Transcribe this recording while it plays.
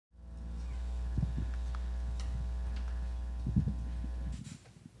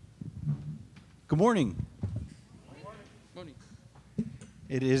Good morning.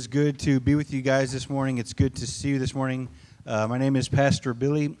 It is good to be with you guys this morning. It's good to see you this morning. My name is Pastor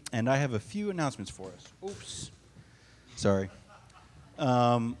Billy, and I have a few announcements for us. Oops. Sorry.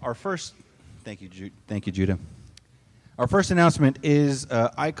 Thank you, Judah. Our first announcement is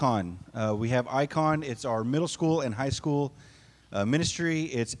Icon. We have Icon. It's our middle school and high school ministry.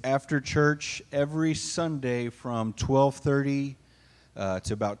 It's after church every Sunday from 12:30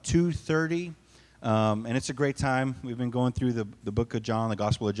 to about 2:30. And it's a great time. We've been going through the book of John, the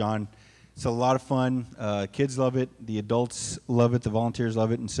Gospel of John. It's a lot of fun. Kids love it. The adults love it. The volunteers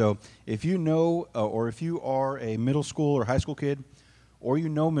love it. And so if you know, or if you are a middle school or high school kid, or you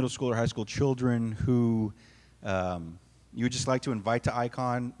know middle school or high school children who you would just like to invite to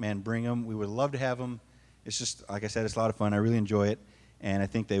Icon, man, bring them. We would love to have them. It's just, like I said, it's a lot of fun. I really enjoy it, and I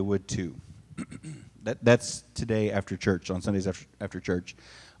think they would too. That's today after church, on Sundays after church.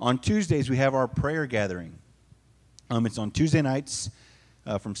 On Tuesdays, we have our prayer gathering. It's on Tuesday nights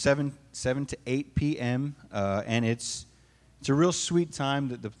from 7 to 8 p.m., and it's a real sweet time.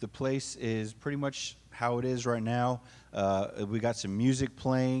 The place is pretty much how it is right now. We got some music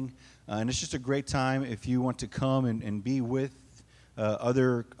playing, and it's just a great time if you want to come and be with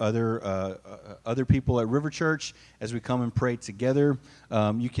other people at River Church as we come and pray together.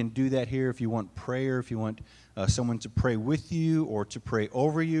 You can do that here if you want prayer, if you want someone to pray with you or to pray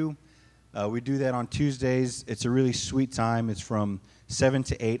over you. We do that on Tuesdays. It's a really sweet time. It's from 7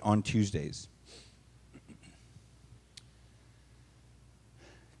 to 8 on Tuesdays.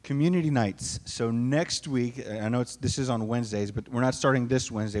 Community nights. So next week, I know this is on Wednesdays, but we're not starting this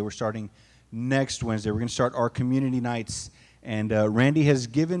Wednesday. We're starting next Wednesday. We're going to start our community nights. And Randy has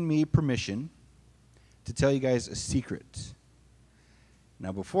given me permission to tell you guys a secret.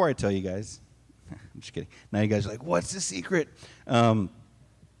 Now, before I tell you guys, I'm just kidding. Now you guys are like, what's the secret?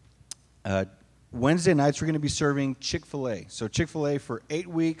 Wednesday nights, we're going to be serving Chick-fil-A. So Chick-fil-A for 8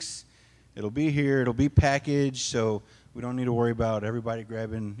 weeks. It'll be here. It'll be packaged, so we don't need to worry about everybody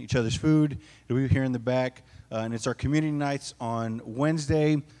grabbing each other's food. It'll be here in the back. And it's our community nights on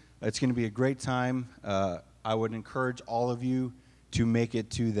Wednesday. It's going to be a great time. I would encourage all of you to make it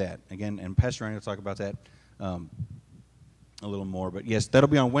to that. Again, and Pastor Randy will talk about that a little more. But yes, that'll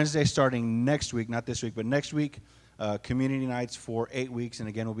be on Wednesday starting next week, not this week, but next week. Community nights for 8 weeks, and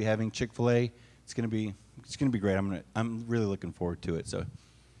again, we'll be having Chick-fil-A. It's gonna be great. I'm really looking forward to it. So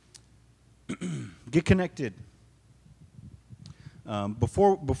get connected.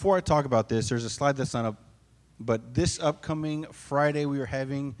 Before I talk about this, there's a slide that's not up, but this upcoming Friday we are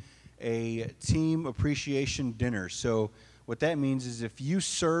having a team appreciation dinner. So what that means is if you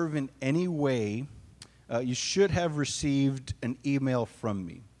serve in any way, you should have received an email from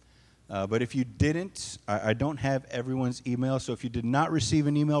me. But if you didn't, I don't have everyone's email. So if you did not receive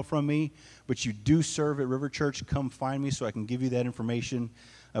an email from me, but you do serve at River Church, come find me so I can give you that information.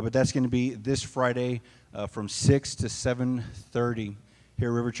 But that's going to be this Friday from 6 to 7:30 here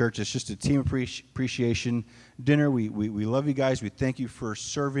at River Church. It's just a team appreciation dinner. We love you guys. We thank you for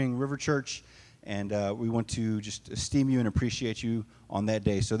serving River Church, and we want to just esteem you and appreciate you on that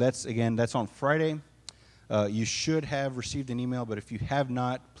day. So that's on Friday. You should have received an email, but if you have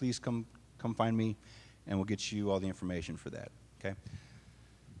not, please come find me, and we'll get you all the information for that. Okay.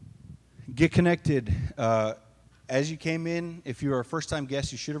 Get connected. As you came in, if you're a first-time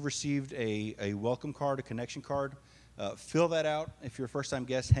guest, you should have received a welcome card, a connection card. Fill that out. If you're a first-time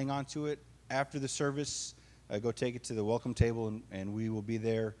guest, hang on to it. After the service, go take it to the welcome table, and we will be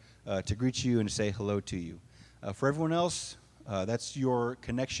there to greet you and to say hello to you. For everyone else, that's your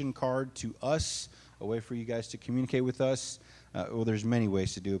connection card to us, a way for you guys to communicate with us. Well, there's many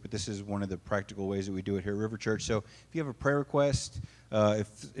ways to do it, but this is one of the practical ways that we do it here at River Church. So if you have a prayer request,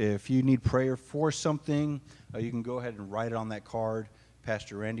 if you need prayer for something, you can go ahead and write it on that card.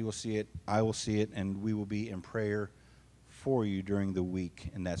 Pastor Randy will see it, I will see it, and we will be in prayer for you during the week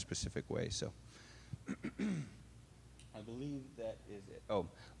in that specific way. So I believe that is it. Oh,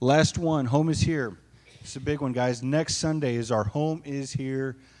 last one, Home is Here. It's a big one, guys. Next Sunday is our Home is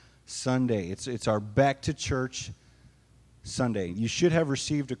Here Sunday. It's our Back to Church Sunday. You should have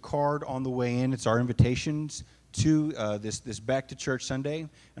received a card on the way in. It's our invitations to this Back to Church Sunday,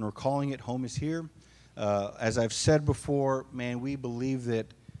 and we're calling it Home is Here. As I've said before, man, we believe that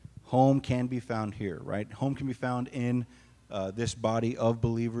home can be found here, right? Home can be found in this body of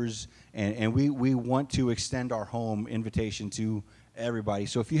believers, and we want to extend our home invitation to everybody.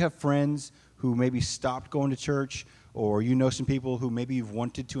 So if you have friends who maybe stopped going to church, or you know some people who maybe you've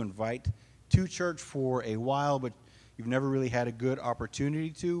wanted to invite to church for a while, but you've never really had a good opportunity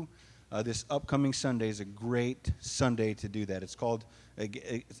to, this upcoming Sunday is a great Sunday to do that. It's called,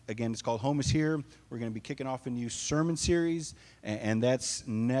 again, it's called Home is Here. We're going to be kicking off a new sermon series, and that's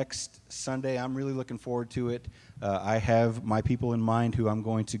next Sunday. I'm really looking forward to it. I have my people in mind who I'm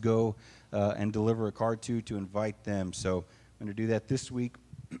going to go and deliver a card to invite them. So I'm going to do that this week.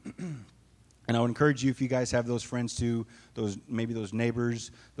 And I would encourage you, if you guys have those friends too, maybe those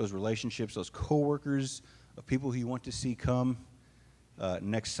neighbors, those relationships, those coworkers, of people who you want to see come,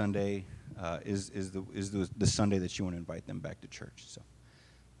 next Sunday is the Sunday that you want to invite them back to church. So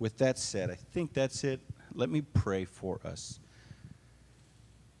with that said, I think that's it. Let me pray for us.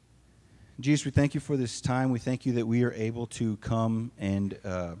 Jesus, we thank you for this time. We thank you that we are able to come and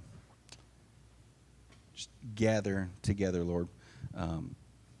just gather together, Lord.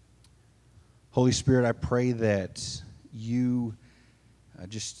 Holy Spirit, I pray that you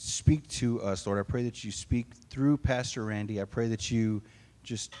just speak to us, Lord. I pray that you speak through Pastor Randy. I pray that you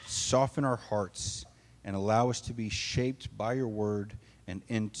just soften our hearts and allow us to be shaped by your word and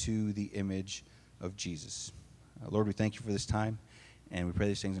into the image of Jesus. Lord, we thank you for this time, and we pray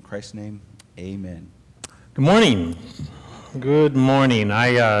these things in Christ's name. Amen. Good morning. Good morning.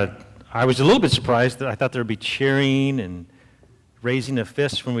 I was a little bit surprised that I thought there would be cheering and raising a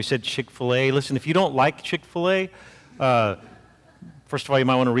fist when we said Chick-fil-A. Listen, if you don't like Chick-fil-A, first of all, you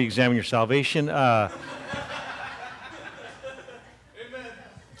might want to re-examine your salvation. Amen.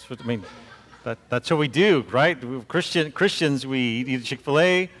 That's what I mean. That's what we do, right? Christians, we eat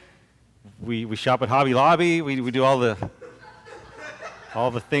Chick-fil-A. We shop at Hobby Lobby. We do all the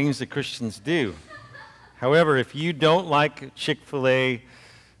things that Christians do. However, if you don't like Chick-fil-A,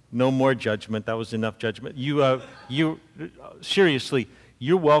 no more judgment. That was enough judgment. Seriously,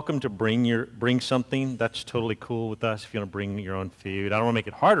 you're welcome to bring something. That's totally cool with us if you want to bring your own food. I don't want to make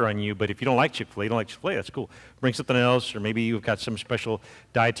it harder on you, but if you don't like Chick-fil-A, that's cool. Bring something else, or maybe you've got some special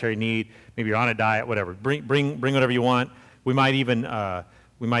dietary need. Maybe you're on a diet, whatever. Bring whatever you want. We might even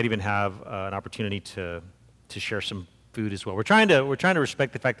have an opportunity to share some food as well. We're trying to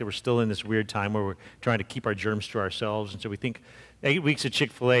respect the fact that we're still in this weird time where we're trying to keep our germs to ourselves, and so we think 8 weeks of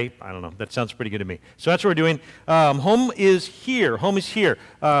Chick-fil-A, I don't know, that sounds pretty good to me. So that's what we're doing. Home is here. Home is here.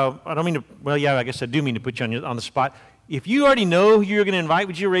 I don't mean to, well, yeah, I guess I do mean to put you on the spot. If you already know who you're going to invite,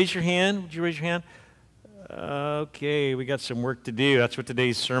 would you raise your hand? Okay, we got some work to do. That's what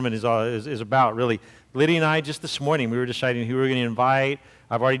today's sermon is about, really. Lydia and I, just this morning, we were deciding who we were going to invite.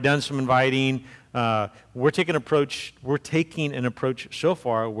 I've already done some inviting. We're taking an approach so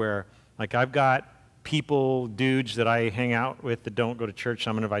far where, like, I've got dudes that I hang out with that don't go to church,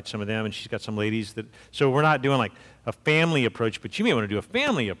 so I'm going to invite some of them, and she's got some ladies that, so we're not doing like a family approach, but you may want to do a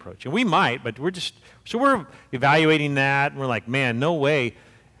family approach, and we might, but we're evaluating that, and we're like, man, no way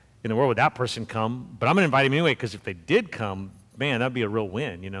in the world would that person come, but I'm going to invite him anyway, because if they did come, man, that'd be a real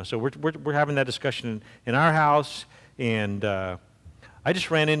win, you know, so we're having that discussion in our house, and I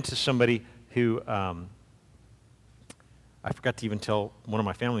just ran into somebody who, I forgot to even tell one of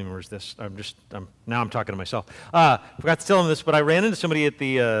my family members this. Now I'm talking to myself. Forgot to tell him this, but I ran into somebody at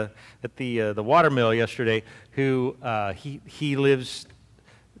the watermill yesterday who he lives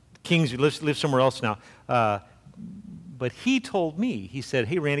somewhere else now. But he told me, he said,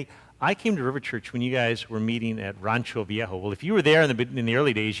 "Hey Randy, I came to River Church when you guys were meeting at Rancho Viejo." Well, if you were there in the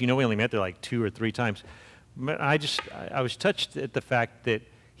early days, you know we only met there like 2 or 3 times. I was touched at the fact that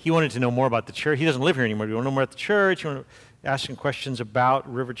he wanted to know more about the church. He doesn't live here anymore. He wanted to know more about the church. He wanted to ask him questions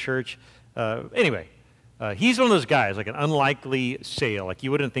about River Church. Anyway, he's one of those guys, like an unlikely sale. Like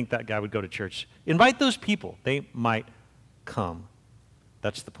you wouldn't think that guy would go to church. Invite those people. They might come.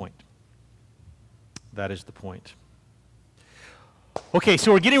 That's the point. That is the point. Okay,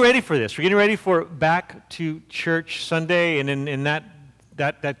 so we're getting ready for this. We're getting ready for Back to Church Sunday, and in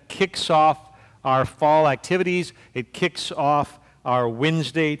that kicks off our fall activities. It kicks off our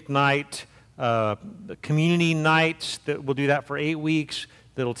Wednesday night community nights. That we'll do that for 8 weeks.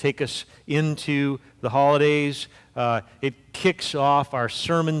 That'll take us into the holidays. It kicks off our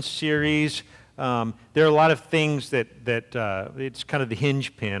sermon series. There are a lot of things that it's kind of the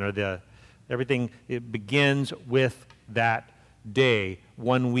hinge pin, or everything. It begins with that day,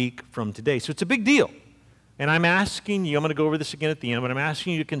 1 week from today. So it's a big deal. And I'm asking you, I'm going to go over this again at the end, but I'm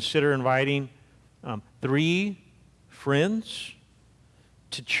asking you to consider inviting 3 friends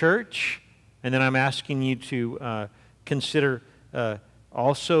to church, and then I'm asking you to consider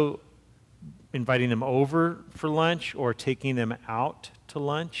also inviting them over for lunch or taking them out to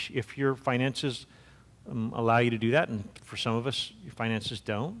lunch if your finances allow you to do that, and for some of us, your finances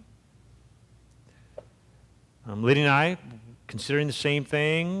don't. Lydia and I, considering the same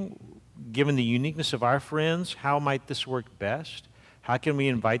thing, given the uniqueness of our friends, how might this work best? how can we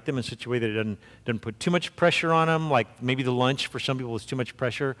invite them in such a way that it doesn't put too much pressure on them, like maybe the lunch for some people is too much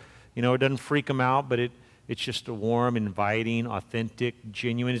pressure. You know, it doesn't freak them out, but it's just a warm, inviting, authentic,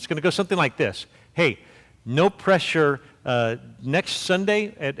 genuine. It's going to go something like this. Hey, no pressure. Next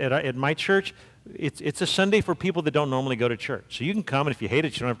Sunday at my church, it's a Sunday for people that don't normally go to church. So you can come, and if you hate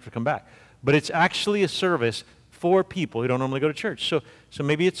it, you don't have to come back. But it's actually a service for people who don't normally go to church. So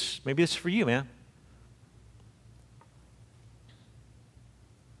maybe it's for you, man.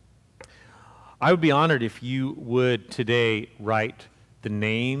 I would be honored if you would today write the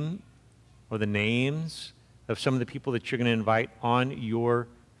name or the names of some of the people that you're going to invite on your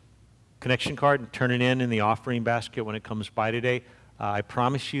connection card and turn it in the offering basket when it comes by today. I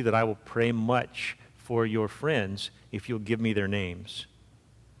promise you that I will pray much for your friends if you'll give me their names.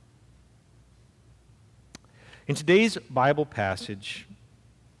 In today's Bible passage,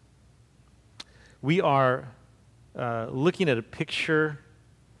 we are looking at a picture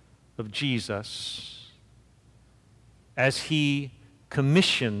of Jesus as he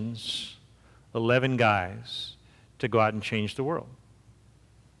commissions 11 guys to go out and change the world.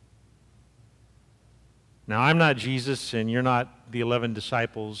 Now, I'm not Jesus and you're not the 11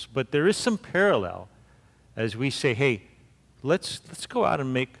 disciples, but there is some parallel as we say, hey, let's go out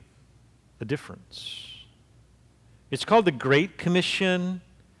and make a difference. It's called the Great Commission.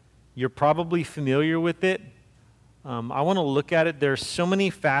 You're probably familiar with it. I want to look at it. There are so many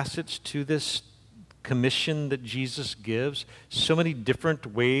facets to this commission that Jesus gives, so many different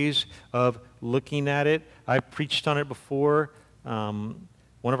ways of looking at it. I've preached on it before. One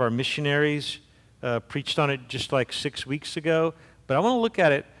of our missionaries preached on it just like 6 weeks ago. But I want to look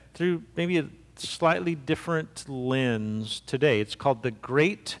at it through maybe a slightly different lens today. It's called the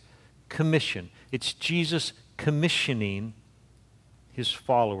Great Commission. It's Jesus commissioning his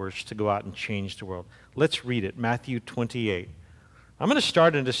followers to go out and change the world. Let's read it, Matthew 28. I'm going to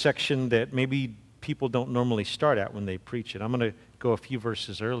start in a section that maybe people don't normally start at when they preach it. I'm going to go a few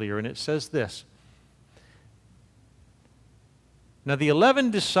verses earlier, and it says this. Now the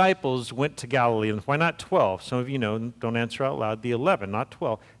 11 disciples went to Galilee, and why not 12? Some of you know, don't answer out loud, the 11, not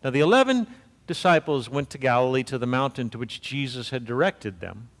 12. Now the 11 disciples went to Galilee to the mountain to which Jesus had directed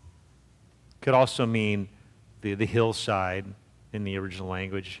them. Could also mean the hillside in the original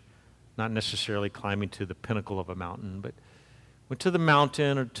language, not necessarily climbing to the pinnacle of a mountain, but went to the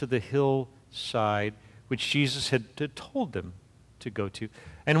mountain or to the hillside, which Jesus had told them to go to.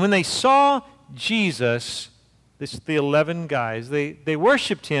 And when they saw Jesus, the 11 guys, they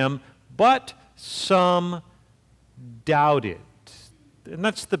worshiped him, but some doubted. And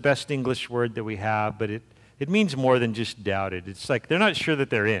that's the best English word that we have, but it means more than just doubted. It's like they're not sure that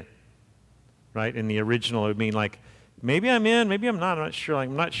they're in, right? In the original, it would mean like, maybe I'm in, maybe I'm not. I'm not sure.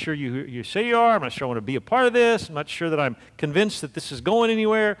 I'm not sure you say you are. I'm not sure I want to be a part of this. I'm not sure that I'm convinced that this is going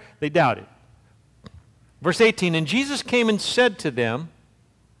anywhere. They doubted. Verse 18, and Jesus came and said to them,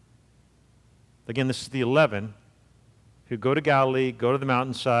 again, this is the 11, who go to Galilee, go to the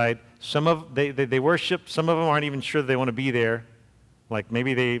mountainside. They worship. Some of them aren't even sure that they want to be there. Like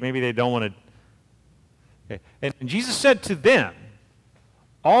maybe they don't want to. Okay. And Jesus said to them,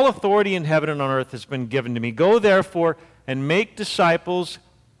 all authority in heaven and on earth has been given to me. Go therefore and make disciples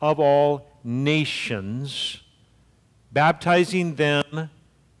of all nations, baptizing them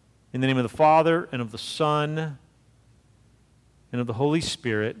in the name of the Father and of the Son and of the Holy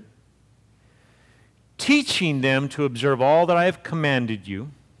Spirit, teaching them to observe all that I have commanded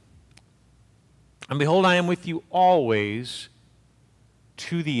you. And behold, I am with you always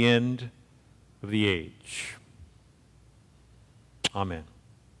to the end of the age. Amen.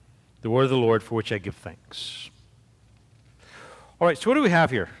 The word of the Lord, for which I give thanks. All right, so what do we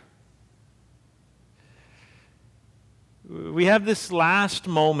have here? We have this last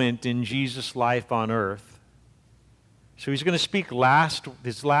moment in Jesus' life on earth. So he's going to speak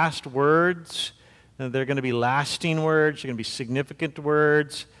his last words. They're going to be lasting words. They're going to be significant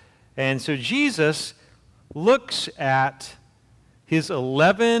words. And so Jesus looks at his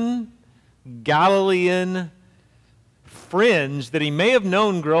 11 Galilean friends that he may have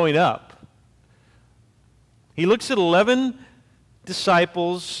known growing up. He looks at 11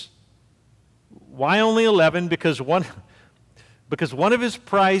 disciples. Why only 11? Because one of his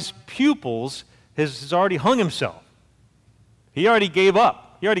prized pupils has already hung himself. He already gave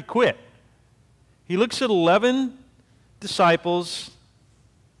up. He already quit. He looks at 11 disciples.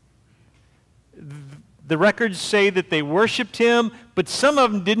 The records say that they worshiped him, but some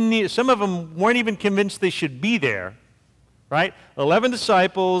of them weren't even convinced they should be there. Right? 11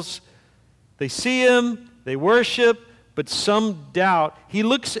 disciples, they see him, they worship, but some doubt. He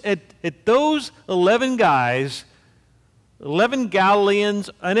looks at those 11 guys 11 Galileans,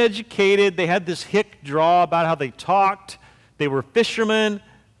 uneducated. They had this hick draw about how they talked. They were fishermen.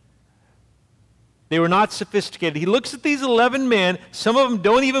 They were not sophisticated. He looks at these 11 men. Some of them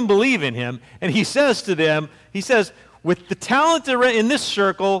don't even believe in him. And he says to them, he says, with the talent in this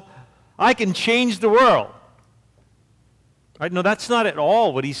circle, I can change the world. Right? No, that's not at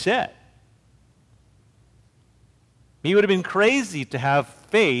all what he said. He would have been crazy to have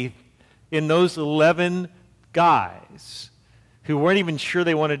faith in those 11 guys who weren't even sure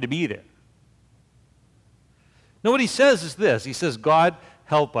they wanted to be there. No, what he says is this. He says, God,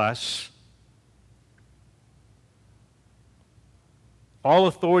 help us. All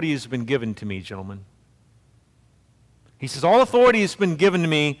authority has been given to me, gentlemen. He says, all authority has been given to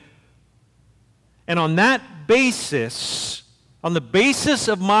me, and on that basis, on the basis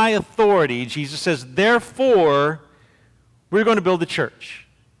of my authority, Jesus says, therefore, we're going to build the church.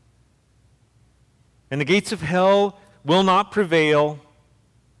 And the gates of hell will not prevail.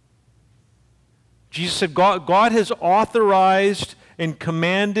 Jesus said, God has authorized and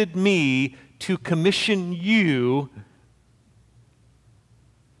commanded me to commission you.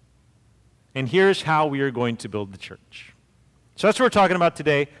 And here's how we are going to build the church. So that's what we're talking about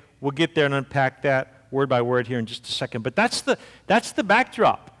today. We'll get there and unpack that word by word here in just a second. But that's the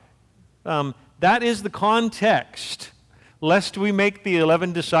backdrop. That is the context. Lest we make the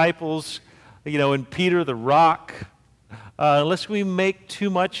 11 disciples, and Peter the rock, unless we make too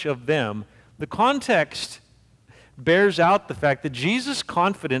much of them. The context bears out the fact that Jesus'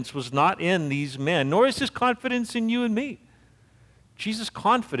 confidence was not in these men, nor is his confidence in you and me. Jesus'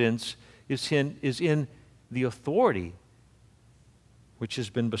 confidence is in the authority which has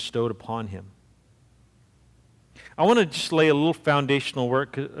been bestowed upon him. I want to just lay a little foundational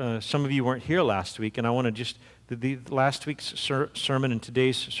work. Some of you weren't here last week, and I want to just, the last week's sermon and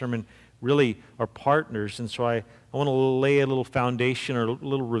today's sermon really are partners, and so I want to lay a little foundation or a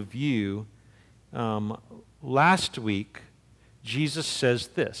little review. Last week, Jesus says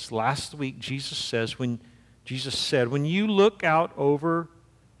this. Last week, Jesus said, when you look out over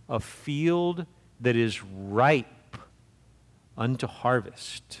a field that is ripe unto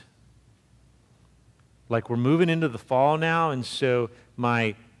harvest. Like we're moving into the fall now, and so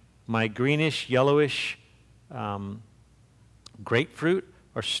my greenish, yellowish grapefruit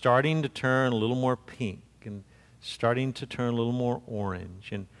are starting to turn a little more pink and starting to turn a little more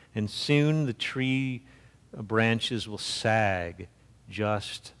orange. And soon the tree branches will sag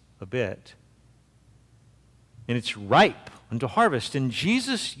just a bit. And it's ripe unto harvest. And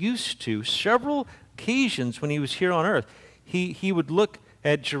Jesus used to, several occasions when he was here on earth, he would look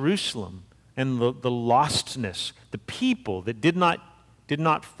at Jerusalem and the lostness, the people that did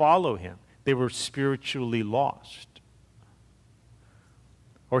not follow him. They were spiritually lost.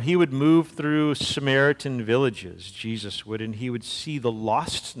 Or he would move through Samaritan villages, Jesus would, and he would see the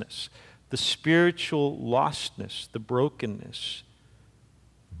lostness, the spiritual lostness, the brokenness.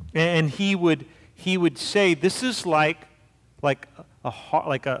 And he would say, this is like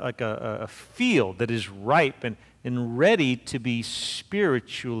a field that is ripe and ready to be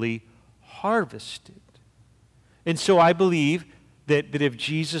spiritually harvested. And so I believe that if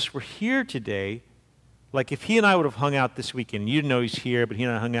Jesus were here today, like if he and I would have hung out this weekend, you didn't know he's here, but he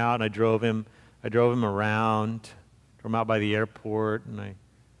and I hung out and I drove him around, drove him out by the airport, and I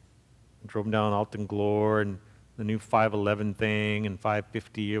drove him down Alton Glore and the new 511 thing and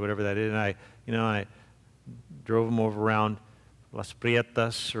 550 or whatever that is, and I drove him over around Las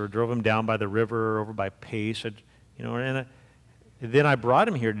Prietas or drove him down by the river over by Pace, and then I brought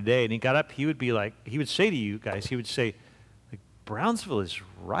him here today, and he got up, he would say to you guys, he would say, Brownsville is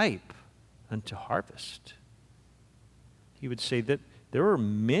ripe unto harvest. He would say that there are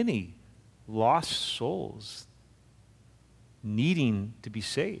many lost souls needing to be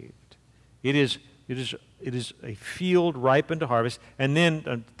saved. It is a field ripe unto harvest. And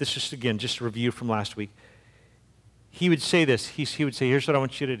then, this is again just a review from last week. He would say this. He would say, here's what I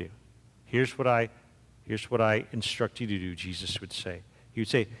want you to do. Here's what I instruct you to do, Jesus would say. He would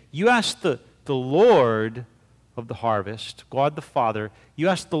say, you ask the Lord of the harvest, God the Father, you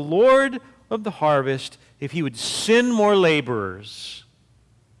ask the Lord of the harvest if he would send more laborers.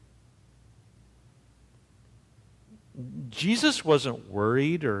 Jesus wasn't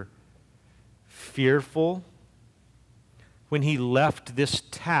worried or fearful when he left this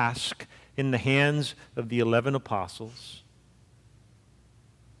task in the hands of the 11 apostles,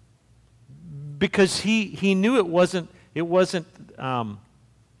 because he knew it wasn't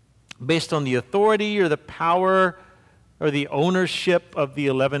based on the authority or the power or the ownership of the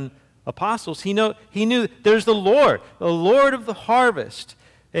 11 apostles. He knew there's the Lord of the harvest,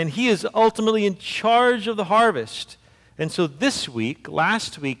 and he is ultimately in charge of the harvest. And so this week,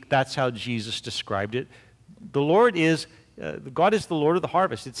 last week, that's how Jesus described it. The Lord is, God is the Lord of the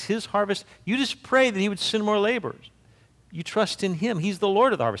harvest. It's his harvest. You just pray that he would send more laborers. You trust in him. He's the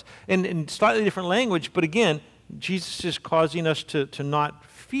Lord of the harvest. And in slightly different language, but again, Jesus is causing us to not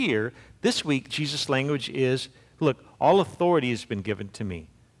fear. This week, Jesus' language is, look, all authority has been given to me.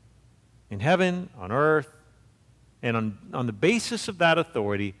 In heaven, on earth, and on the basis of that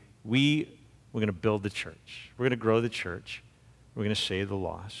authority, we're going to build the church. We're going to grow the church. We're going to save the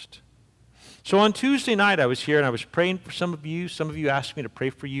lost. So on Tuesday night, I was here and I was praying for some of you. Some of you asked me to pray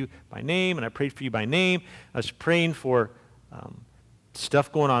for you by name, and I prayed for you by name. I was praying for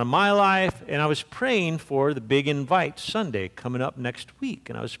stuff going on in my life, and I was praying for the Big Invite Sunday coming up next week,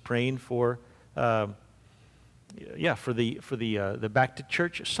 and I was praying for the Back to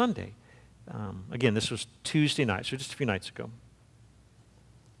Church Sunday. Again, this was Tuesday night, so just a few nights ago.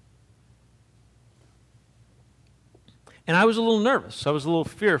 And I was a little nervous. I was a little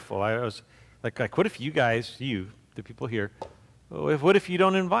fearful. I was like, what if you guys, the people here, what if you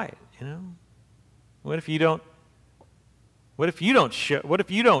don't invite, you know? What if you don't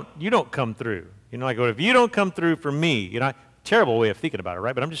come through? You know, like, what if you don't come through for me? You know, terrible way of thinking about it,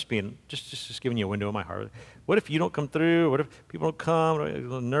 right? But I'm just giving you a window in my heart. What if you don't come through? What if people don't come? I'm a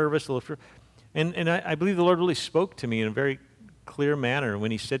little nervous, a little fear. And I believe the Lord really spoke to me in a very clear manner when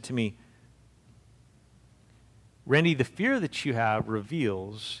he said to me, Randy, the fear that you have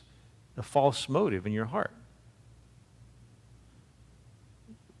reveals a false motive in your heart.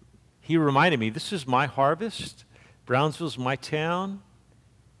 He reminded me, this is my harvest. Brownsville's my town.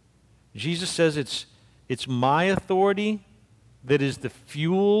 Jesus says it's my authority that is the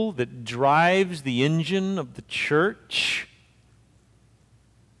fuel that drives the engine of the church.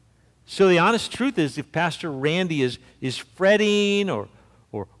 So the honest truth is, if Pastor Randy is fretting or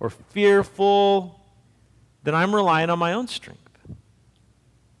fearful, then I'm relying on my own strength.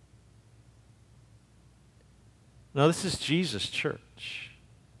 No, this is Jesus' church.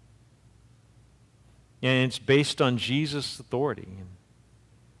 And it's based on Jesus' authority.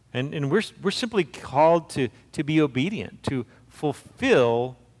 And we're simply called to be obedient, to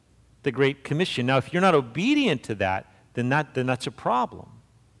fulfill the Great Commission. Now, if you're not obedient to that, then that's a problem.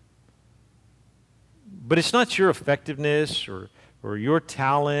 But it's not your effectiveness or your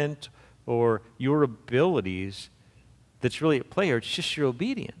talent or your abilities that's really at play here. It's just your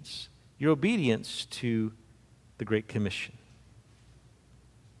obedience. Your obedience to the Great Commission.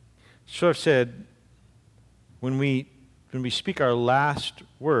 So I've said, when we speak our last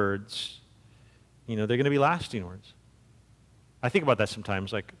words, you know, they're going to be lasting words. I think about that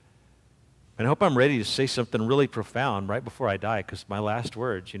sometimes, like, and I hope I'm ready to say something really profound right before I die, because my last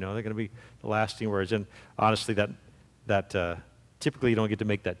words, you know, they're going to be the lasting words. And honestly, that typically you don't get to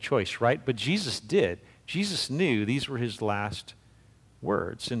make that choice, right? But Jesus did. Jesus knew these were his last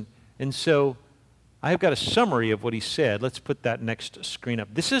words. And so I've got a summary of what he said. Let's put that next screen up.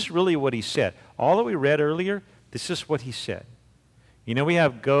 This is really what he said. All that we read earlier, this is what he said. You know, we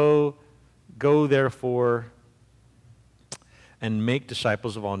have go therefore and make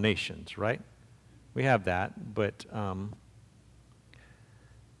disciples of all nations, right? We have that, but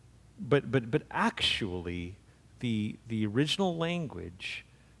actually, the original language,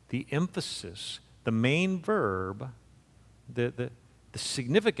 the emphasis, the main verb, the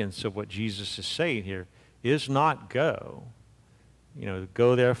significance of what Jesus is saying here is not go. You know,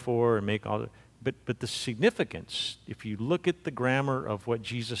 go therefore and make all. But the significance, if you look at the grammar of what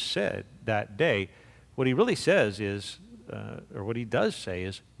Jesus said that day, what he really says is, or what he does say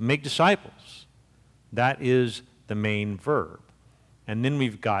is, make disciples. That is the main verb. And then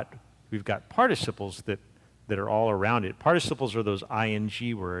we've got participles that are all around it. Participles are those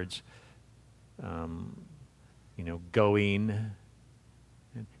ing words, you know, going,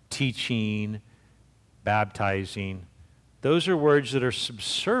 teaching, baptizing. Those are words that are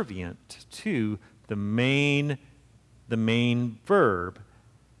subservient to the main verb.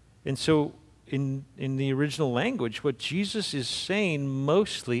 And so in the original language, what Jesus is saying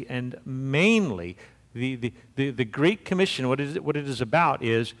mostly and mainly, the Great Commission, what it is about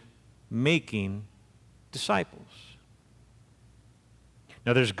is making disciples.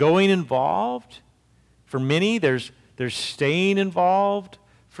 Now there's going involved for many, there's staying involved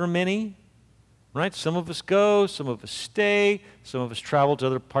for many. Right? Some of us go, some of us stay, some of us travel to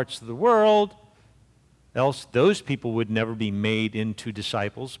other parts of the world. Else those people would never be made into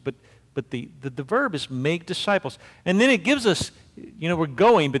disciples. But the verb is make disciples. And then it gives us, you know, we're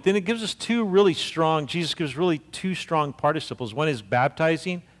going, but then it gives us Jesus gives really two strong participles. One is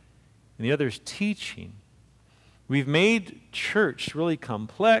baptizing, and the other is teaching. We've made church really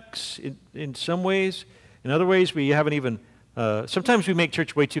complex in some ways, In other ways, we haven't even, sometimes we make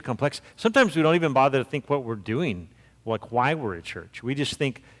church way too complex. Sometimes we don't even bother to think what we're doing, like why we're at church. We just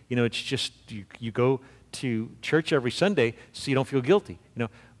think, it's just you go to church every Sunday so you don't feel guilty.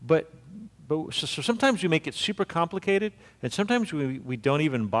 But so sometimes we make it super complicated, and sometimes we don't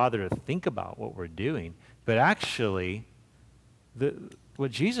even bother to think about what we're doing. But actually,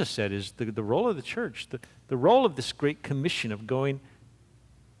 what Jesus said is the role of the church, the role of this great commission of going,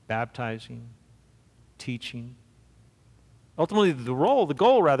 baptizing, teaching. Ultimately, the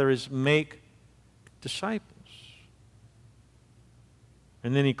goal rather, is make disciples.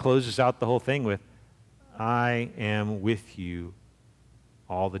 And then he closes out the whole thing with, I am with you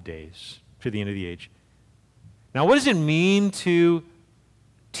all the days to the end of the age. Now, what does it mean to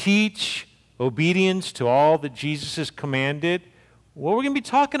teach obedience to all that Jesus has commanded? Well, we're going to be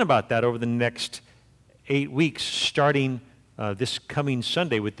talking about that over the next 8 weeks, starting this coming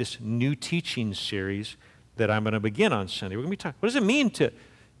Sunday with this new teaching series that I'm going to begin on Sunday. We're going to be talking. What does it mean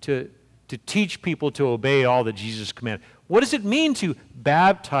to teach people to obey all that Jesus commanded? What does it mean to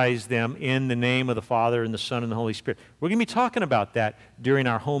baptize them in the name of the Father and the Son and the Holy Spirit? We're going to be talking about that during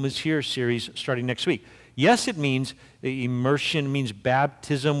our Home is Here series starting next week. Yes, it means immersion, means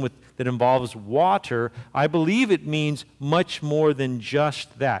baptism that involves water. I believe it means much more than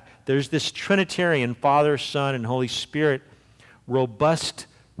just that. There's this Trinitarian Father, Son, and Holy Spirit robust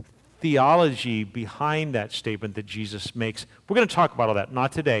theology behind that statement that Jesus makes. We're going to talk about all that,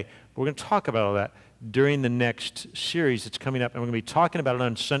 not today. We're going to talk about all that during the next series that's coming up, and we're going to be talking about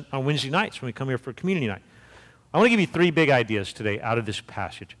it on Wednesday nights when we come here for community night. I want to give you 3 big ideas today out of this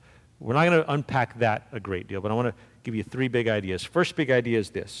passage. We're not going to unpack that a great deal, but I want to give you 3 big ideas. First big idea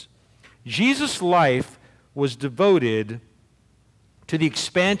is this. Jesus' life was devoted to the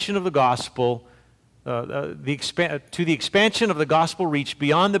expansion of the gospel, to the expansion of the gospel reach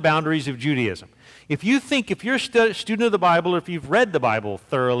beyond the boundaries of Judaism. If you're a student of the Bible, or if you've read the Bible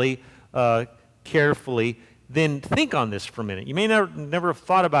thoroughly, carefully, then think on this for a minute. You may never have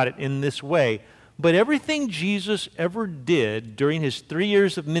thought about it in this way, but everything Jesus ever did during his 3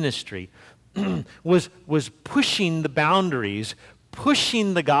 years of ministry was pushing the boundaries,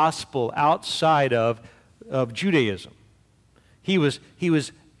 pushing the gospel outside of Judaism. He was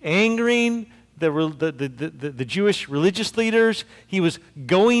angering the Jewish religious leaders. He was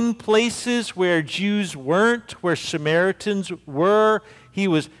going places where Jews weren't, where Samaritans were. He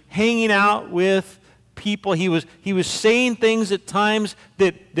was hanging out with people. He was saying things at times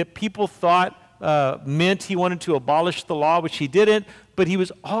that people thought meant he wanted to abolish the law, which he didn't, but he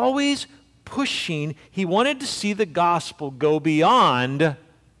was always pushing. He wanted to see the gospel go beyond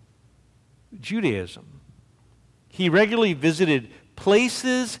Judaism. He regularly visited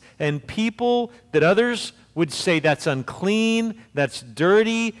places and people that others would say that's unclean, that's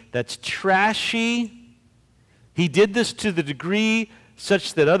dirty, that's trashy. He did this to the degree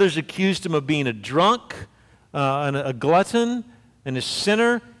such that others accused him of being a drunk, and a glutton, and a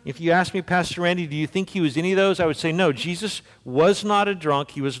sinner. If you ask me, Pastor Randy, do you think he was any of those? I would say no. Jesus was not a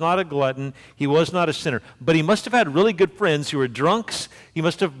drunk. He was not a glutton. He was not a sinner. But he must have had really good friends who were drunks. He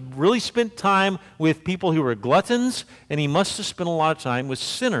must have really spent time with people who were gluttons, and he must have spent a lot of time with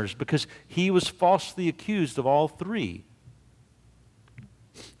sinners, because he was falsely accused of all 3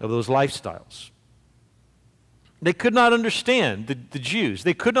 of those lifestyles. They could not understand, the Jews,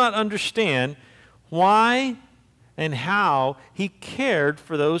 they could not understand why and how he cared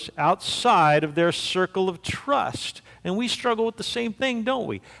for those outside of their circle of trust. And we struggle with the same thing, don't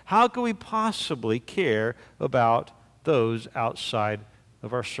we? How can we possibly care about those outside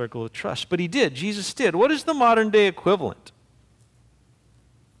of our circle of trust? But he did. Jesus did. What is the modern day equivalent?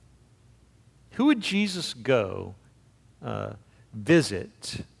 Who would Jesus go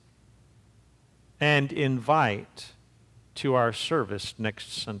visit and invite to our service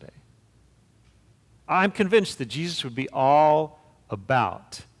next Sunday? I'm convinced that Jesus would be all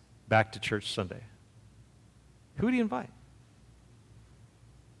about Back to Church Sunday. Who would he invite?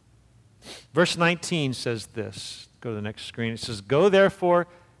 Verse 19 says this. Go to the next screen. It says, "Go therefore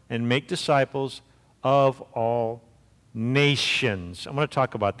and make disciples of all nations." I'm going to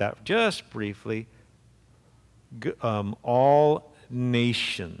talk about that just briefly. All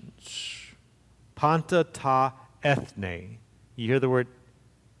nations. Panta ta ethne. You hear the word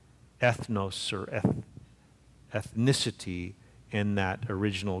ethnos or ethnicity in that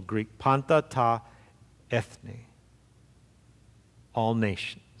original Greek. Panta ta ethne. All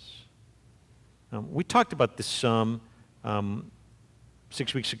nations. We talked about this some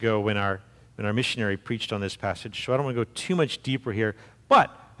 6 weeks ago when our missionary preached on this passage, so I don't want to go too much deeper here. But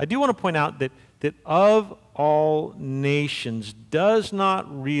I do want to point out that of all nations does not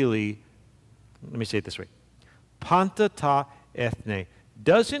really let me say it this way. Panta ta ethne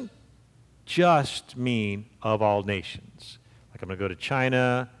doesn't just mean of all nations. Like I'm going to go to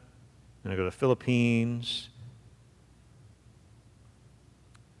China, I'm going to go to the Philippines,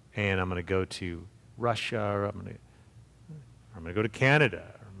 and I'm going to go to Russia, or I'm going to go to Canada,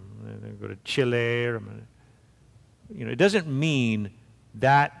 or I'm going to go to Chile, or it doesn't mean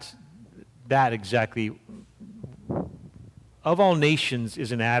that exactly. Of all nations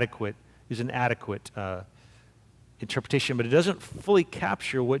is an adequate interpretation, but it doesn't fully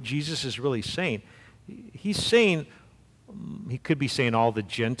capture what Jesus is really saying. He's saying, he could be saying all the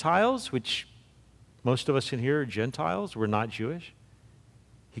Gentiles, which most of us in here are Gentiles. We're not Jewish.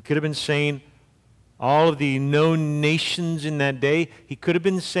 He could have been saying all of the known nations in that day. He could have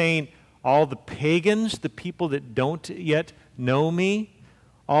been saying all the pagans, the people that don't yet know me,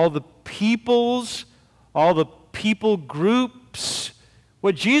 all the peoples, all the people groups.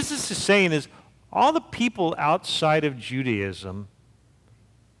 What Jesus is saying is all the people outside of Judaism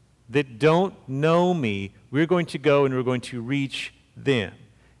that don't know me, we're going to go and we're going to reach them.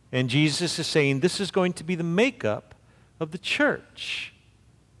 And Jesus is saying this is going to be the makeup of the church.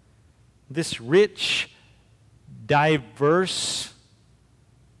 This rich, diverse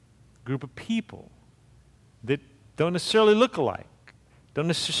group of people that don't necessarily look alike, don't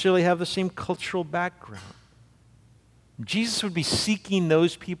necessarily have the same cultural background. Jesus would be seeking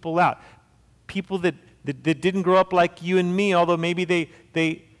those people out. People that didn't grow up like you and me, although maybe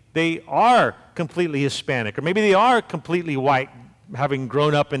they are completely Hispanic, or maybe they are completely white, having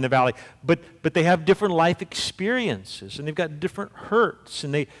grown up in the valley, but they have different life experiences, and they've got different hurts,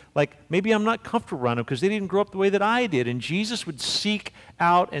 and maybe I'm not comfortable around them because they didn't grow up the way that I did. And Jesus would seek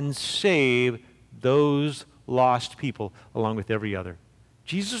out and save those lost people along with every other.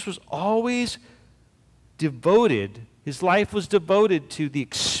 Jesus was always devoted, his life was devoted to the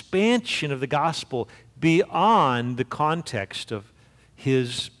expansion of the gospel beyond the context of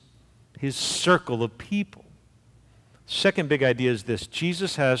his circle of people. Second big idea is this: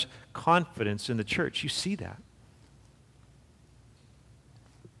 Jesus has confidence in the church. You see that.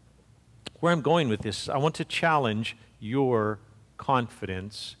 Where I'm going with this, I want to challenge your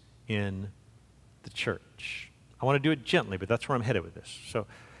confidence in the church. I want to do it gently, but that's where I'm headed with this. So,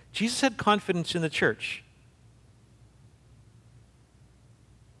 Jesus had confidence in the church.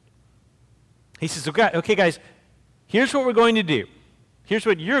 He says, okay, guys, here's what we're going to do. Here's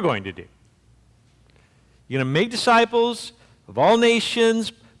what you're going to do. You're going to make disciples of all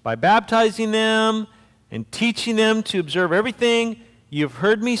nations by baptizing them and teaching them to observe everything you've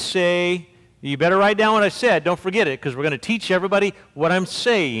heard me say. You better write down what I said. Don't forget it, because we're going to teach everybody what I'm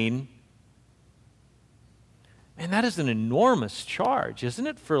saying. And that is an enormous charge, isn't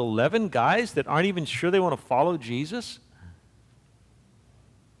it, for 11 guys that aren't even sure they want to follow Jesus?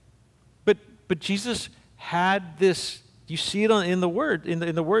 But Jesus had this, you see it in the word, in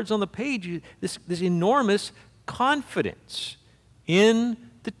the words on the page, this enormous confidence in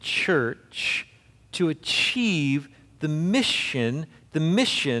the church to achieve the mission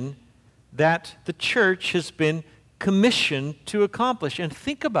that the church has been commissioned to accomplish. And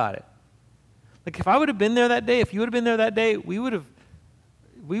think about it. Like, if I would have been there that day, if you would have been there that day, we would have,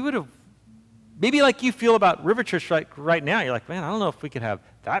 maybe like you feel about River Church right now, you're like, man, I don't know if we could have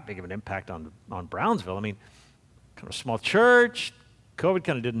that big of an impact on Brownsville. I mean, kind of a small church, COVID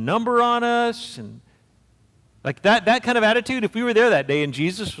kind of did a number on us, and like that kind of attitude, if we were there that day and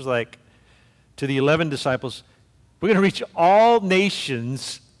Jesus was like to the 11 disciples, we're going to reach all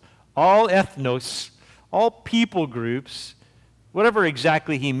nations, all ethnos, all people groups, whatever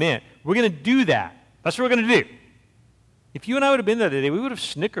exactly he meant. We're going to do that. That's what we're going to do. If you and I would have been there that day, we would have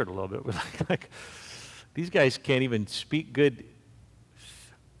snickered a little bit. We're like these guys can't even speak good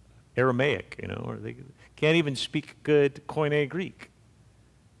Aramaic, or they can't even speak good Koine Greek.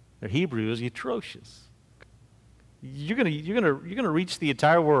 Their Hebrew is atrocious. You're gonna reach the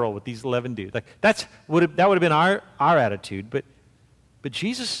entire world with these 11 dudes. Like that would have been our attitude, but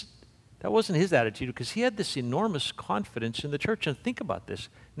Jesus, that wasn't his attitude, because he had this enormous confidence in the church. And think about this.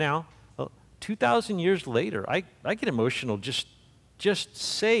 Now, 2,000 years later, I get emotional just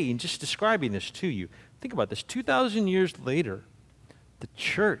describing this to you. Think about this. 2,000 years later, the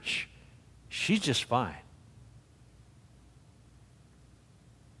church, she's just fine.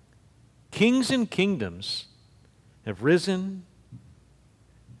 Kings and kingdoms have risen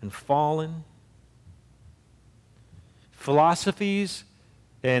and fallen. Philosophies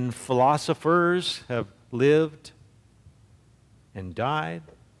and philosophers have lived and died.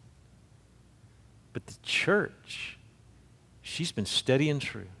 But the church, she's been steady and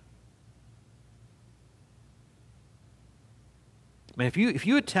true. Man, if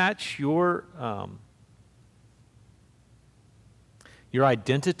you attach your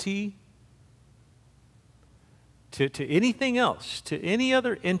identity to anything else, to any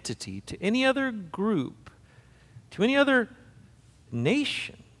other entity, to any other group, to any other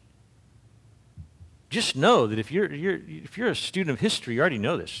nation, just know that if you're a student of history, you already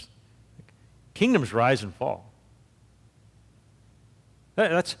know this. Kingdoms rise and fall.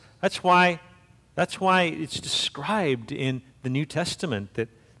 That's why it's described in the New Testament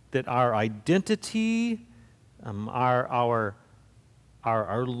that our identity, our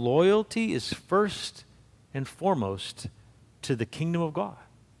loyalty is first and foremost to the kingdom of God.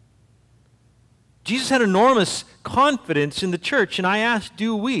 Jesus had enormous confidence in the church, and I ask,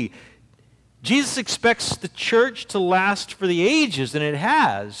 do we? Jesus expects the church to last for the ages, and it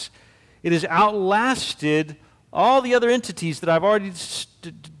has. It has outlasted all the other entities that I've already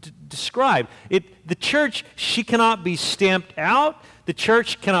described. The church, she cannot be stamped out. The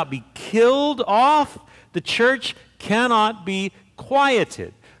church cannot be killed off. The church cannot be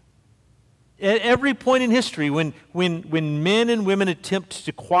quieted. At every point in history, when men and women attempt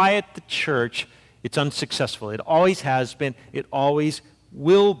to quiet the church, it's unsuccessful. It always has been. It always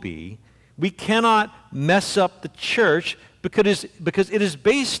will be. We cannot mess up the church because it is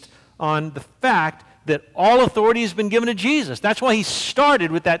based on the fact that all authority has been given to Jesus. That's why he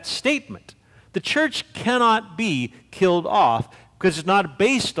started with that statement. The church cannot be killed off because it's not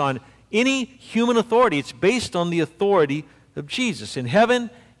based on any human authority. It's based on the authority of Jesus. In heaven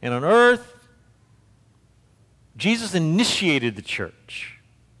and on earth, Jesus initiated the church.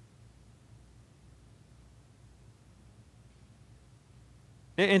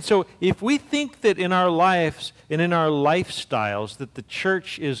 And so if we think that in our lives and in our lifestyles that the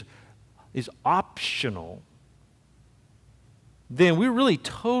church is optional, then we're really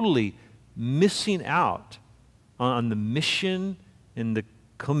totally missing out on the mission and the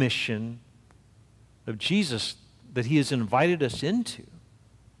commission of Jesus that he has invited us into.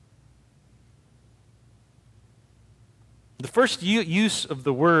 The first use of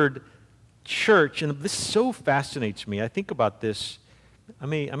the word church, and this so fascinates me. I think about this. I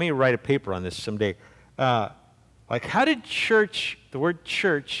may write a paper on this someday. Like, how did the word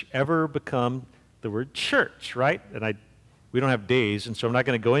church ever become the word church, right? And we don't have days, and so I'm not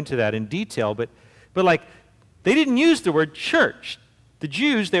going to go into that in detail, but like, they didn't use the word church. The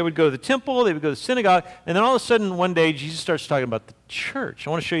Jews, they would go to the temple, they would go to the synagogue, and then all of a sudden one day Jesus starts talking about the church. I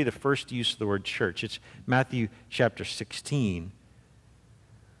want to show you the first use of the word church. It's Matthew chapter 16.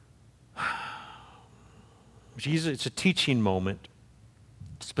 It's a teaching moment,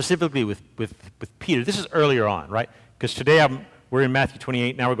 specifically with Peter. This is earlier on, right? Because today we're in Matthew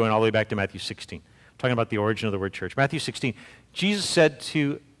 28, now we're going all the way back to Matthew 16. Talking about the origin of the word church. Matthew 16, Jesus said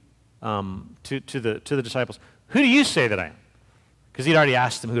to the disciples, "Who do you say that I am?" Because he'd already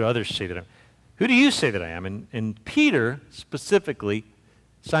asked them, who do others say that I am? Who do you say that I am? And Peter, specifically,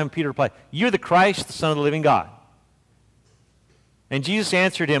 Simon Peter replied, "You're the Christ, the Son of the living God." And Jesus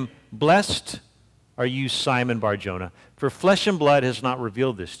answered him, "Blessed are you, Simon Bar-Jonah, for flesh and blood has not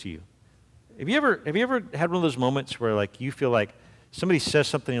revealed this to you." Have you ever had one of those moments where like you feel like somebody says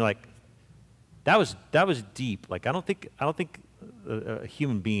something, you're like, that was deep. Like I don't think a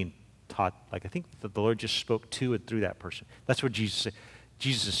human being taught. Like I think that the Lord just spoke to and through that person. That's what Jesus said.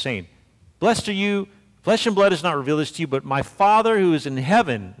 Jesus is saying, "Blessed are you, flesh and blood has not revealed this to you, but my Father who is in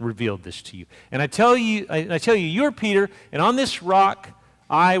heaven revealed this to you. And I tell you, you're Peter, and on this rock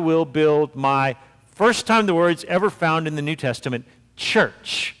I will build my," first time the word's ever found in the New Testament,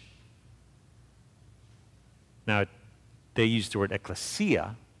 church. Now, they used the word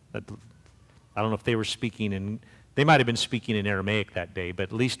ecclesia. I don't know if they were speaking in, they might have been speaking in Aramaic that day, but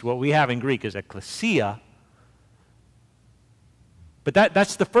at least what we have in Greek is ecclesia. But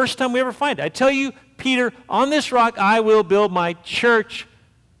that's the first time we ever find it. I tell you, Peter, on this rock I will build my church.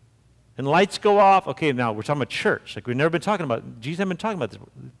 And lights go off. Okay, now we're talking about church. Like we've never been talking about, Jesus hasn't been talking about this.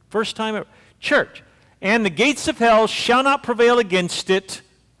 First time ever. Church. "And the gates of hell shall not prevail against it.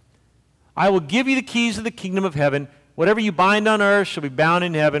 I will give you the keys of the kingdom of heaven. Whatever you bind on earth shall be bound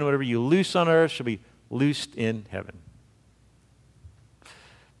in heaven. Whatever you loose on earth shall be loosed in heaven."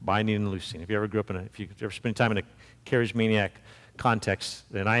 Binding and loosing. If you ever spent time in a charismaniac context,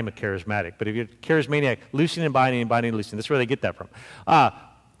 then I am a charismatic. But if you're a charismaniac, loosing and binding and loosing, that's where they get that from.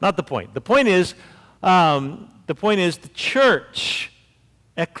 Not the point. The point is the church.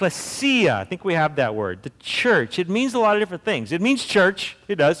 Ecclesia, I think we have that word. The church. It means a lot of different things. It means church.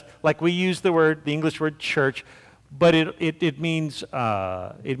 It does. Like we use the English word church, but it means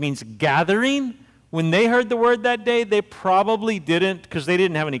gathering. When they heard the word that day, they probably didn't, because they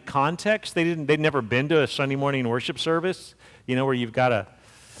didn't have any context. They'd never been to a Sunday morning worship service. where you've got to,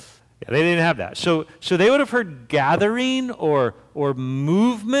 yeah, they didn't have that. So they would have heard gathering or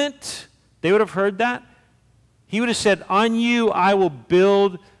movement. They would have heard that. He would have said, on you I will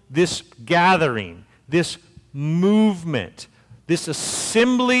build this gathering, this movement, this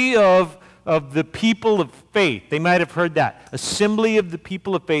assembly of the people of faith. They might have heard that. Assembly of the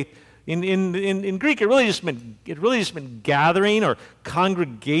people of faith. In Greek, it really just meant gathering or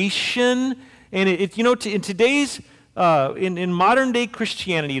congregation. And in today's in modern day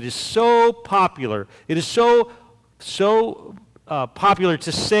Christianity, it is so popular. It is so popular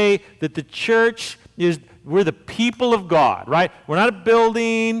to say that the church we're the people of God, right? We're not a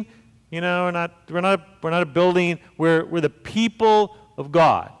building, we're not a building. We're the people of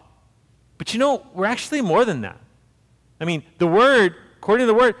God. But we're actually more than that. I mean, the word, according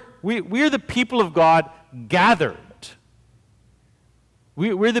to the word, we're the people of God gathered.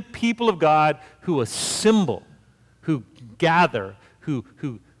 We're the people of God who assemble, who gather, who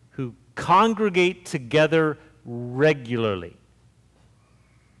congregate together regularly.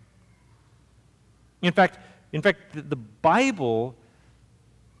 In fact, the Bible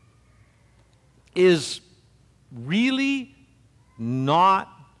is really not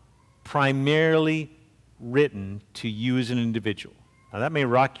primarily written to you as an individual. Now that may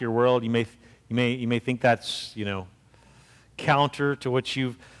rock your world. You may think that's counter to what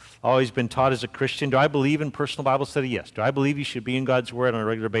you've always been taught as a Christian. Do I believe in personal Bible study? Yes. Do I believe you should be in God's Word on a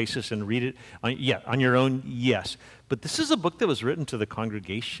regular basis and read it? On your own? Yes. But this is a book that was written to the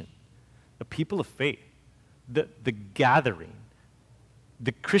congregation, the people of faith, the gathering,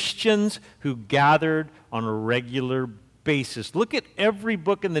 the Christians who gathered on a regular basis. Look at every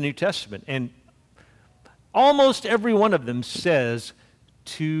book in the New Testament, and almost every one of them says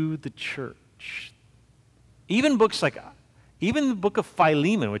to the church. Even the book of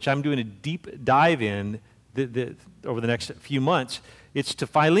Philemon, which I'm doing a deep dive in over the next few months, it's to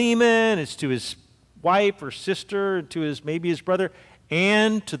Philemon, it's to his wife or sister, to maybe his brother,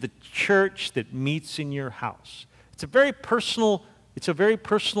 and to the church that meets in your house. It's a very personal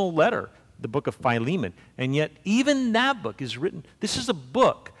letter, the book of Philemon. And yet, even that book is written, this is a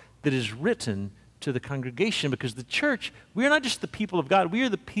book that is written to the congregation, because the church, we are not just the people of God, we are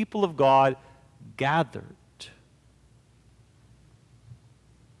the people of God gathered.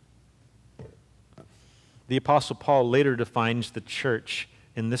 The Apostle Paul later defines the church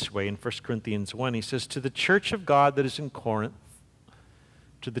in this way in 1 Corinthians 1. He says, to the church of God that is in Corinth,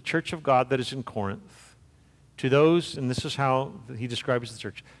 to the church of God that is in Corinth, to those, and this is how he describes the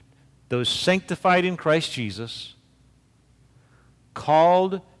church, those sanctified in Christ Jesus,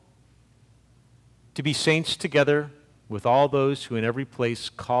 called to be saints together with all those who in every place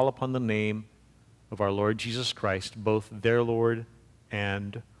call upon the name of our Lord Jesus Christ, both their Lord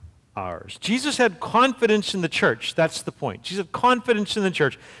and ours. Jesus had confidence in the church. That's the point. Jesus had confidence in the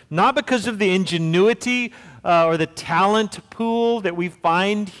church, not because of the ingenuity or the talent pool that we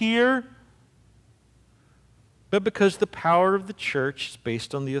find here, but because the power of the church is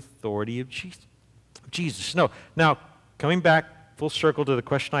based on the authority of Jesus. No. Now, coming back full circle to the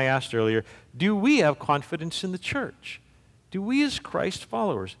question I asked earlier, do we have confidence in the church? Do we as Christ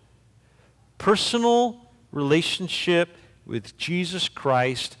followers? Personal relationship with Jesus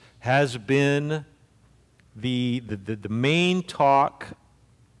Christ has been the main talk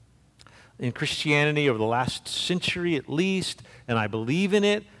in Christianity over the last century at least, and I believe in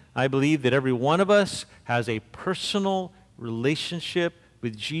it. I believe that every one of us has a personal relationship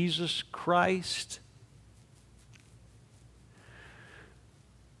with Jesus Christ.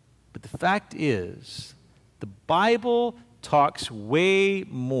 But the fact is, the Bible talks way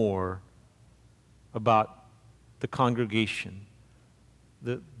more about the congregation,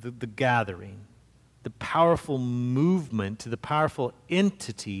 the gathering, the powerful movement, the powerful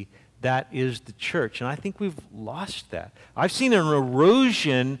entity that is the church. And I think we've lost that. I've seen an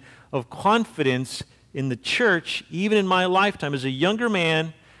erosion of confidence in the church, even in my lifetime. As a younger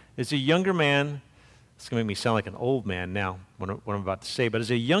man, it's going to make me sound like an old man now, what I'm about to say, but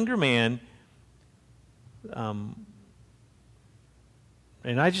as a younger man,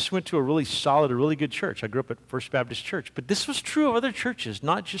 and I just went to a really solid, a really good church. I grew up at First Baptist Church. But this was true of other churches,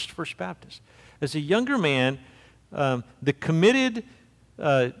 not just First Baptist. As a younger man, the committed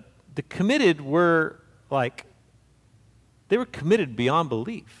were like, they were committed beyond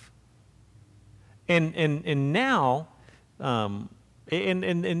belief. And now, and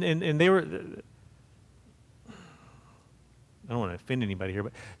they were, I don't want to offend anybody here,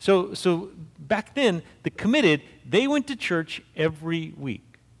 but so back then, the committed, they went to church every week.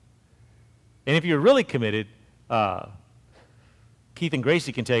 And if you're really committed, Keith and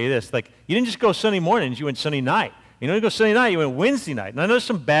Gracie can tell you this, like, you didn't just go Sunday mornings, you went Sunday night. You don't go Sunday night, you went Wednesday night. And I know there's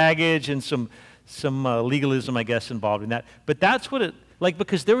some baggage and some legalism, I guess, involved in that. But that's what it, like,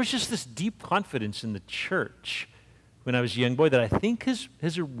 because there was just this deep confidence in the church when I was a young boy that I think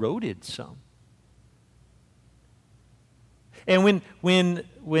has eroded some. And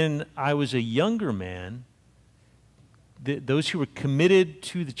when I was a younger man, those who were committed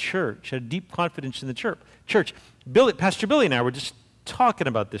to the church had deep confidence in the church. Pastor Billy and I were just talking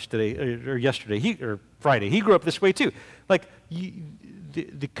about this today or yesterday or Friday. He grew up this way too. Like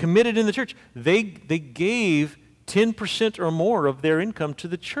the committed in the church, they gave 10% or more of their income to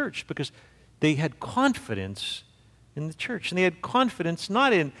the church because they had confidence in the church, and they had confidence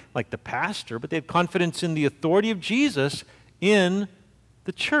not in like the pastor, but they had confidence in the authority of Jesus in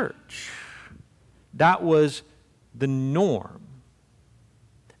the church. That was the norm.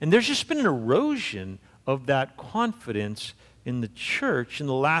 And there's just been an erosion of that confidence in the church in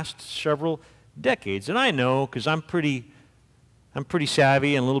the last several decades. And I know, because I'm pretty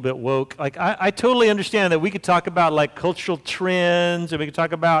savvy and a little bit woke. Like, I totally understand that we could talk about like cultural trends and we could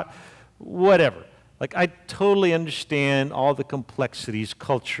talk about whatever. Like, I totally understand all the complexities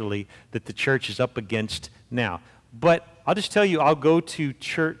culturally that the church is up against now. But I'll just tell you, I'll go to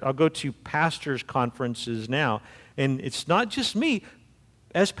pastors' conferences now, and it's not just me.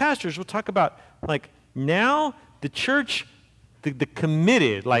 As pastors, we'll talk about, like, now the church, the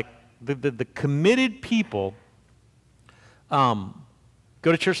committed, like, the committed people go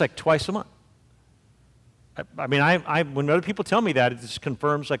to church like twice a month. I mean, when other people tell me that, it just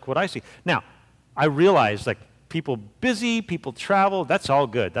confirms, like, what I see. Now, I realize, like, people busy, people travel, that's all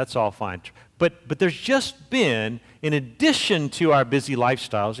good, that's all fine. But there's just been, in addition to our busy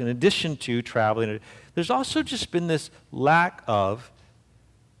lifestyles, in addition to traveling, there's also just been this lack of,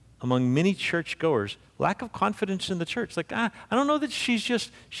 among many churchgoers, lack of confidence in the church. Like, I don't know that she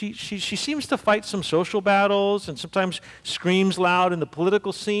seems to fight some social battles and sometimes screams loud in the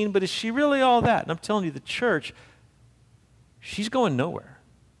political scene, but is she really all that? And I'm telling you, the church, she's going nowhere.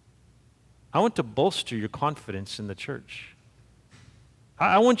 I want to bolster your confidence in the church.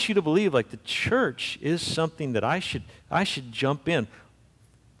 I want you to believe, like, the church is something that I should jump in,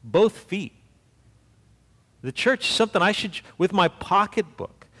 both feet. The church is something I should, with my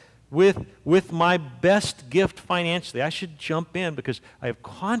pocketbook, with my best gift financially, I should jump in because I have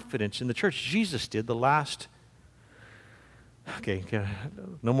confidence in the church. Jesus did the last, okay,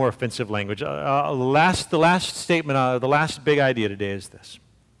 no more offensive language. The last statement, the last big idea today is this.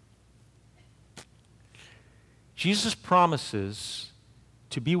 Jesus promises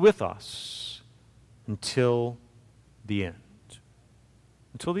to be with us until the end.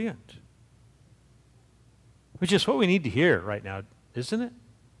 Until the end. Which is what we need to hear right now, isn't it?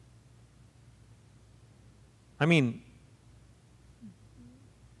 I mean,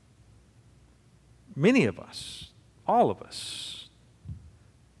 many of us, all of us,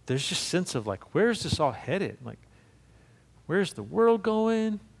 there's just a sense of, like, where's this all headed? Like, where's the world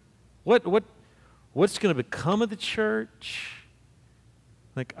going? What's going to become of the church?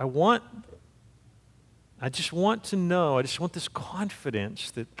 Like, I just want to know, I just want this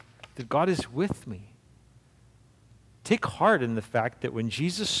confidence that God is with me. Take heart in the fact that when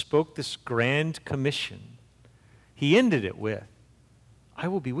Jesus spoke this grand commission, he ended it with, I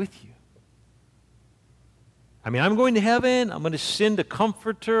will be with you. I mean, I'm going to heaven, I'm going to send a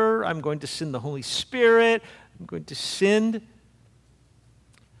comforter, I'm going to send the Holy Spirit, I'm going to send,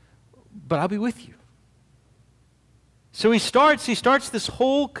 but I'll be with you. So he starts this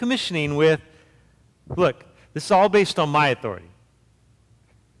whole commissioning with, look, this is all based on my authority.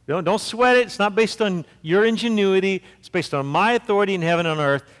 Don't sweat it. It's not based on your ingenuity. It's based on my authority in heaven and on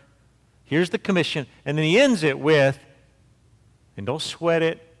earth. Here's the commission. And then he ends it with, and don't sweat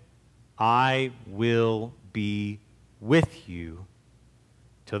it, I will be with you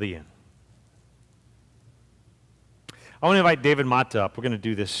till the end. I want to invite David Mata up. We're going to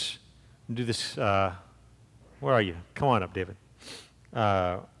do this. Where are you? Come on up, David.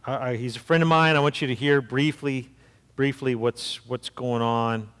 He's a friend of mine. I want you to hear briefly what's going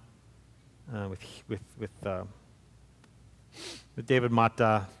on with David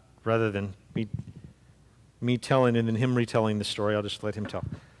Mata, rather than me telling and then him retelling the story. I'll just let him tell.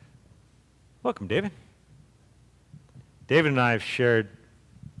 Welcome, David. David and I have shared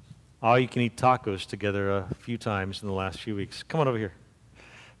all-you-can-eat tacos together a few times in the last few weeks. Come on over here.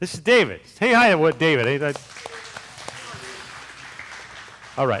 This is David. Hey, hi, David. Hey,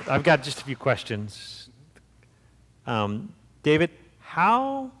 all right, I've got just a few questions. David,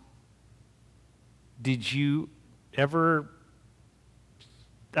 how did you ever?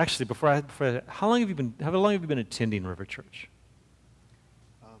 Actually, how long have you been attending River Church?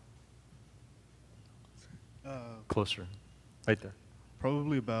 closer? Right there.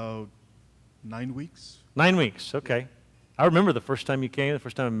 Probably about 9 weeks. 9 weeks, okay. I remember the first time you came, the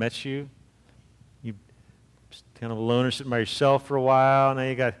first time I met you. You kind of a loner sitting by yourself for a while. Now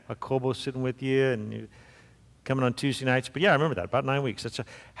you got a Kobo sitting with you, and you're coming on Tuesday nights. But yeah, I remember that, about 9 weeks.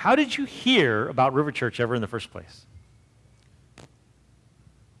 How did you hear about River Church ever in the first place?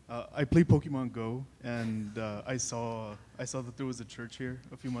 I played Pokemon Go, and I saw that there was a church here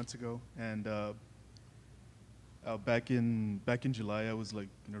a few months ago, and back in July, I was like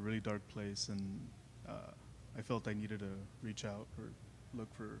in a really dark place, and I felt I needed to reach out or look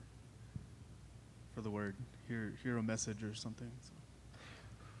for the word, hear a message or something. So.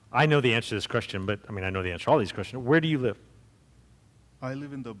 I know the answer to this question, but I know the answer to all these questions. Where do you live? I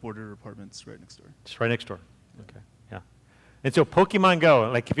live in the border apartments right next door. Just right next door. Okay, yeah. And so Pokemon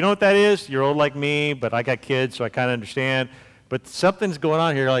Go, like if you know what that is, you're old like me, but I got kids, so I kind of understand. But something's going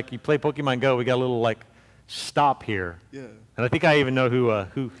on here. Like you play Pokemon Go, we got a little like stop here. Yeah. And I think I even know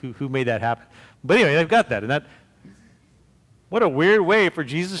who made that happen. But anyway, they've got that, and that. What a weird way for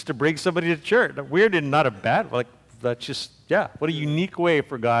Jesus to bring somebody to church. Weird and not a bad. Like that's just what a unique way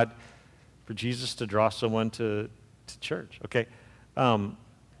for God, for Jesus to draw someone to church. Okay.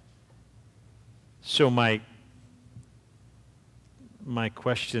 So my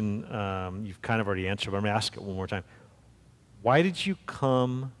question, you've kind of already answered, but I'm going to ask it one more time. Why did you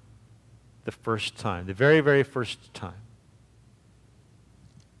come the first time, the very, very first time?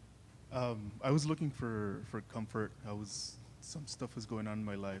 I was looking for comfort. Some stuff was going on in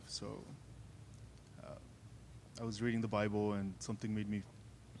my life, so I was reading the Bible, and something made me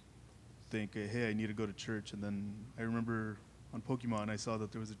think, hey, I need to go to church. And then I remember on Pokemon, I saw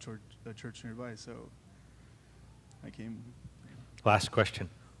that there was a church nearby, so I came. Last question.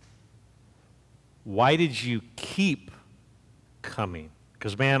 Why did you keep coming?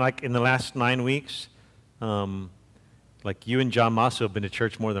 Because, man, like in the last 9 weeks, like you and John Masso have been to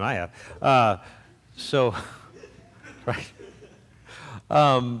church more than I have. Right.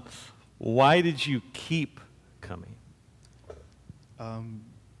 Why did you keep coming?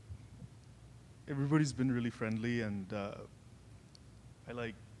 Everybody's been really friendly, and I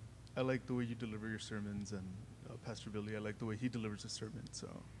like the way you deliver your sermons, and Pastor Billy, I like the way he delivers his sermon. So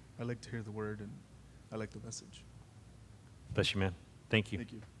I like to hear the word, and I like the message. Bless you, man. Thank you.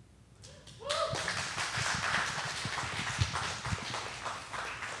 Thank you.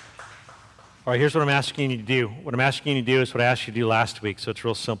 All right, here's what I'm asking you to do. What I'm asking you to do is what I asked you to do last week, so it's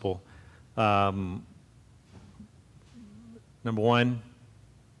real simple. Number one,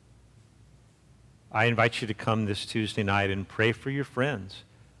 I invite you to come this Tuesday night and pray for your friends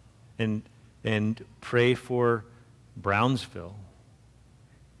and pray for Brownsville.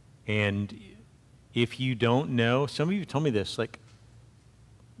 And if you don't know, some of you told me this, like,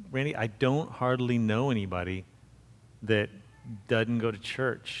 Randy, I don't hardly know anybody that doesn't go to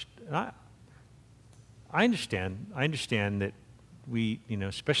church. I understand that we,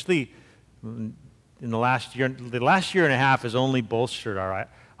 especially in the last year and a half has only bolstered our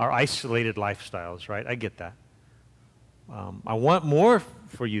isolated lifestyles, right? I get that. I want more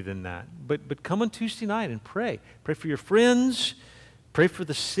for you than that. But come on Tuesday night and pray. Pray for your friends. Pray for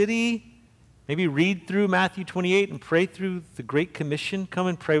the city. Maybe read through Matthew 28 and pray through the Great Commission. Come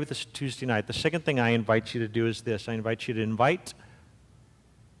and pray with us Tuesday night. The second thing I invite you to do is this. I invite you to invite.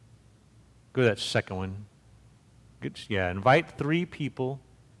 Go to that second one. Good. Yeah, invite 3 people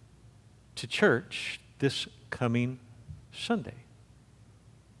to church this coming Sunday.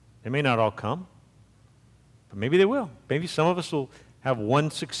 They may not all come, but maybe they will. Maybe some of us will have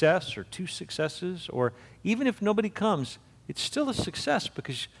 1 success or 2 successes, or even if nobody comes, it's still a success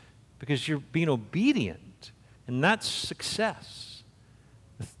because you're being obedient, and that's success.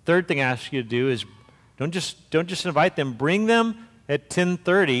 The third thing I ask you to do is don't just invite them, bring them at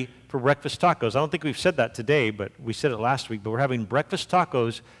 10:30 for breakfast tacos. I don't think we've said that today, but we said it last week, but we're having breakfast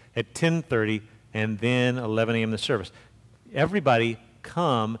tacos at 10:30 and then 11 a.m. the service. Everybody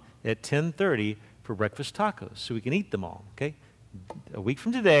come at 10:30 for breakfast tacos so we can eat them all, okay? A week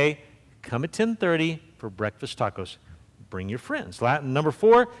from today, come at 10:30 for breakfast tacos. Bring your friends. Number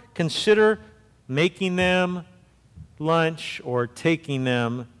 4, consider making them lunch or taking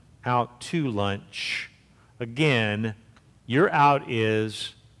them out to lunch. Again, your out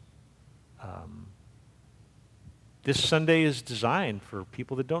is, this Sunday is designed for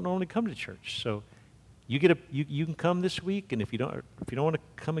people that don't normally come to church. So you can come this week, and if you don't want to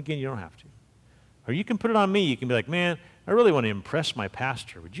come again, you don't have to. Or you can put it on me. You can be like, man, I really want to impress my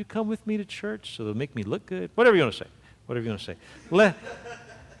pastor. Would you come with me to church so they'll make me look good? Whatever you want to say. Whatever you want to say.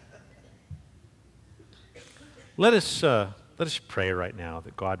 Let us pray right now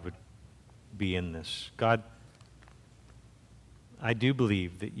that God would be in this. God, I do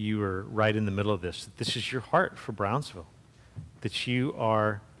believe that you are right in the middle of this, that this is your heart for Brownsville, that you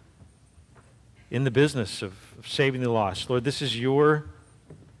are in the business of saving the lost. Lord, this is your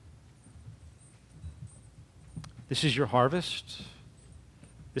harvest.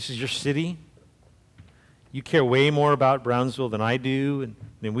 This is your city. You care way more about Brownsville than I do, and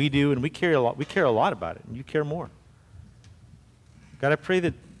than we do, and we care a lot. We care a lot about it, and you care more. God, I pray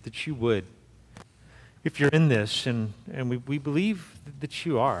that you would, if you're in this, and we believe that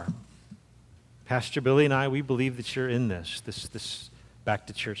you are. Pastor Billy and I, we believe that you're in this Back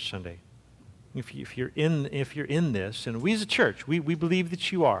to Church Sunday. If you're in this, and we as a church, we believe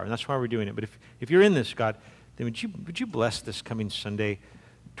that you are, and that's why we're doing it. But if you're in this, God, then would you bless this coming Sunday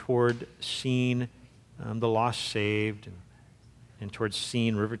toward seeing the lost saved, and towards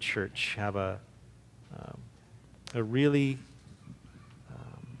seeing River Church have a really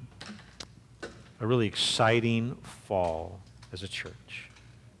exciting fall as a church.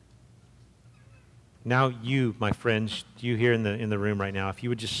 Now you, my friends, you here in the room right now, if you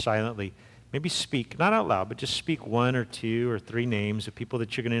would just silently, maybe speak, not out loud, but just speak 1 or 2 or 3 names of people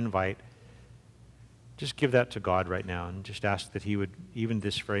that you're going to invite. Just give that to God right now and just ask that he would, even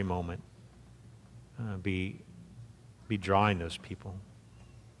this very moment, be drawing those people.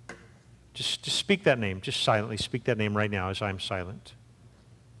 Just speak that name. Just silently speak that name right now as I'm silent.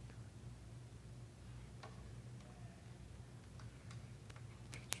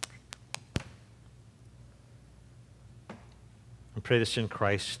 I pray this in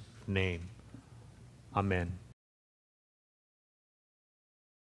Christ's name. Amen.